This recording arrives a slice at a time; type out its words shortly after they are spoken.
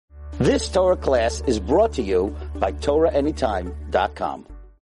This Torah class is brought to you by TorahAnytime.com.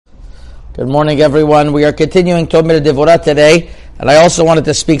 Good morning, everyone. We are continuing Tomir Devorah today, and I also wanted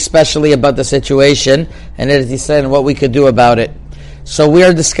to speak specially about the situation and Eretz Yisrael and what we could do about it. So we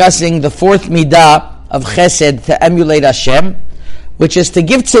are discussing the fourth midah of Chesed to emulate Hashem, which is to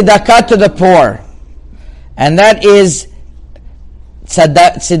give tzedakah to the poor, and that is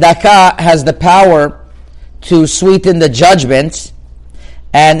tzedakah has the power to sweeten the judgments.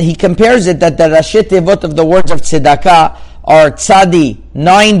 And he compares it that the Rashi Tevot of the words of tzedakah are tzadi,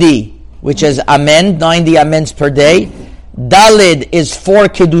 90, which is amen, 90 amens per day. Dalid is 4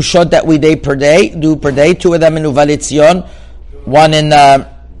 kiddushot that we do per day, 2 of them in Uval Etzion, one in,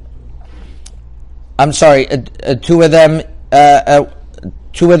 two of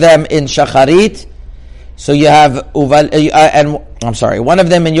them in Shacharit. So you have one of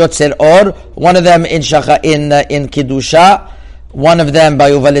them in Yotzer Or, one of them in in Kiddusha, one of them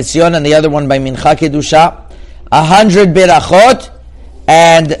by Uval Etzion and the other one by Mincha Kedusha, 100 berachot,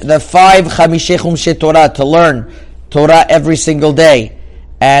 and the 5 chamishei chumshei Torah, to learn Torah every single day.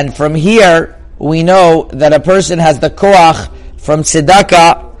 And from here, we know that a person has the koach from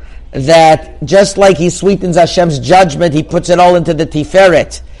tzedakah, that just like he sweetens Hashem's judgment, he puts it all into the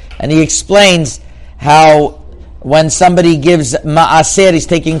tiferet. And he explains how when somebody gives ma'aser, he's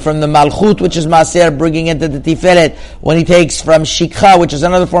taking from the malchut, which is ma'aser, bringing it to the tiferet. When he takes from shikha, which is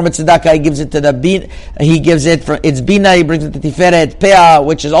another form of tzedakah, he gives it to the bin. He gives it from its bina, he brings it to tiferet. Peah,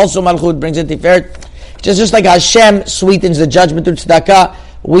 which is also malchut, brings it to tiferet. Just like Hashem sweetens the judgment through tzedakah,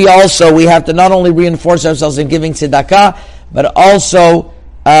 we have to not only reinforce ourselves in giving tzedakah, but also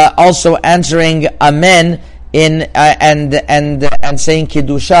answering amen in and saying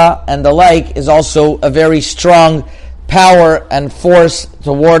kiddusha and the like is also a very strong power and force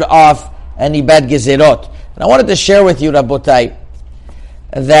to ward off any bad gezerot. And I wanted to share with you, Rabotai,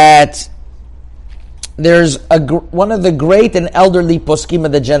 that there's one of the great and elderly poskim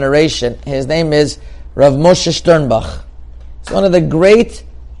of the generation. His name is Rav Sternbach. He's one of the great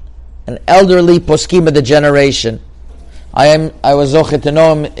and elderly poskim of the generation. I was zoche to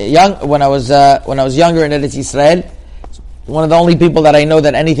know him when I was younger in Eretz Yisrael. One of the only people that I know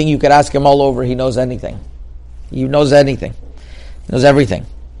that anything you could ask him all over, he knows anything. He knows anything. He knows everything.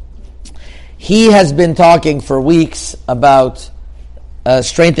 He has been talking for weeks about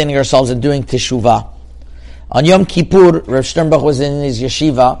strengthening ourselves and doing teshuvah. On Yom Kippur, Rav Sternbach was in his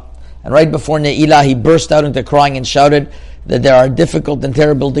yeshiva, and right before Ne'ilah, he burst out into crying and shouted that there are difficult and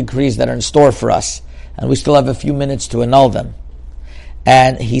terrible decrees that are in store for us, and we still have a few minutes to annul them.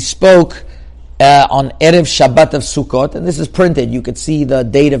 And he spoke on Erev Shabbat of Sukkot, and this is printed, you could see the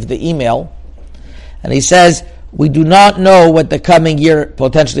date of the email. And he says, we do not know what the coming year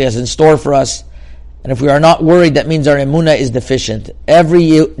potentially has in store for us, and if we are not worried, that means our emunah is deficient.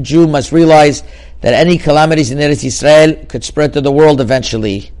 Every Jew must realize that any calamities in Eretz Yisrael could spread to the world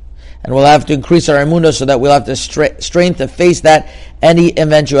eventually, and we'll have to increase our emunah so that we'll have the strength to face that any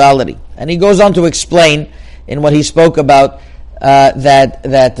eventuality. And he goes on to explain in what he spoke about that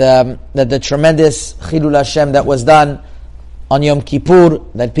the tremendous Chilul Hashem that was done on Yom Kippur,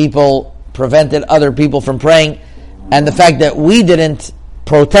 that people prevented other people from praying, and the fact that we didn't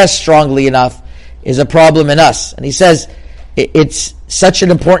protest strongly enough is a problem in us. And he says it's such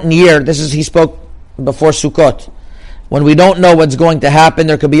an important year. He spoke before Sukkot. When we don't know what's going to happen,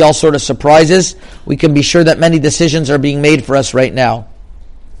 there could be all sort of surprises. We can be sure that many decisions are being made for us right now.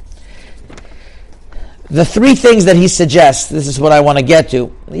 The 3 things that he suggests, this is what I want to get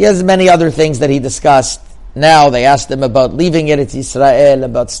to. He has many other things that he discussed. Now they asked him about leaving Eretz Yisrael,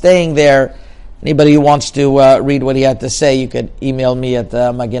 about staying there. Anybody who wants to read what he had to say, you could email me at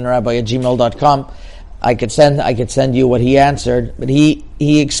maginrabbi@gmail.com. I could send you what he answered. But he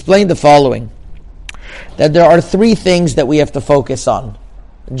explained the following: that there are 3 things that we have to focus on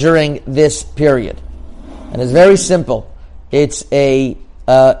during this period, and it's very simple. It's a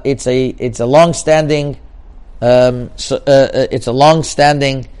long-standing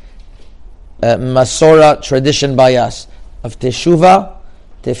Masorah tradition by us of teshuvah,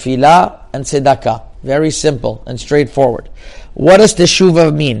 tefillah, and tzedakah. Very simple and straightforward. What does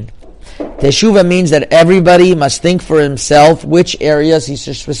teshuvah mean? Teshuvah means that everybody must think for himself which areas he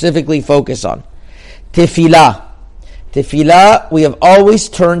should specifically focus on. Tefillah. Tefillah, we have always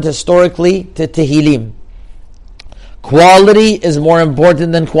turned historically to Tehillim. Quality is more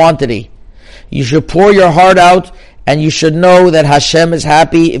important than quantity. You should pour your heart out, and you should know that Hashem is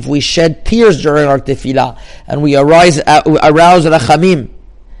happy if we shed tears during our tefillah, and we arouse rachamim.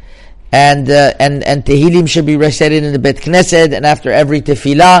 And Tehillim should be recited in the Bet Knesset, and after every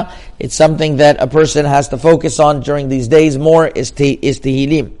tefillah, it's something that a person has to focus on during these days more is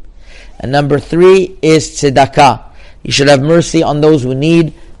Tehillim. And number 3 is tzedakah. You should have mercy on those who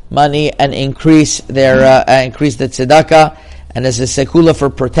need money and increase their increase the tzedakah. And as a sekula for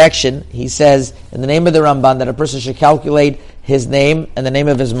protection, he says in the name of the Ramban that a person should calculate his name and the name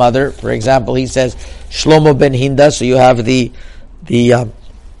of his mother. For example, he says Shlomo ben Hinda. So you have the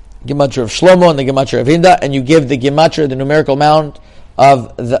gematria of Shlomo and the gematria of Hinda, and you give the gematria, the numerical amount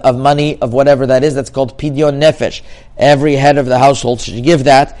of money of whatever that is. That's called pidyon nefesh. Every head of the household should give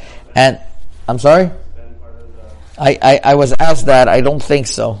that. And I'm sorry. I was asked that. I don't think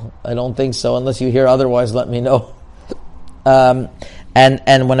so. Unless you hear otherwise, let me know. And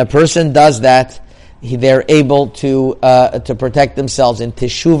when a person does that, they're able to protect themselves in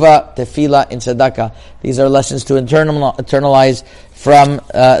teshuva, tefillah, in tzedakah. These are lessons to internalize from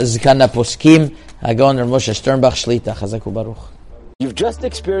Zikana Poskim. I go under Moshe Sternbach Shlita. Chazaku Baruch. You've just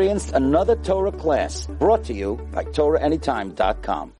experienced another Torah class brought to you by TorahAnytime.com.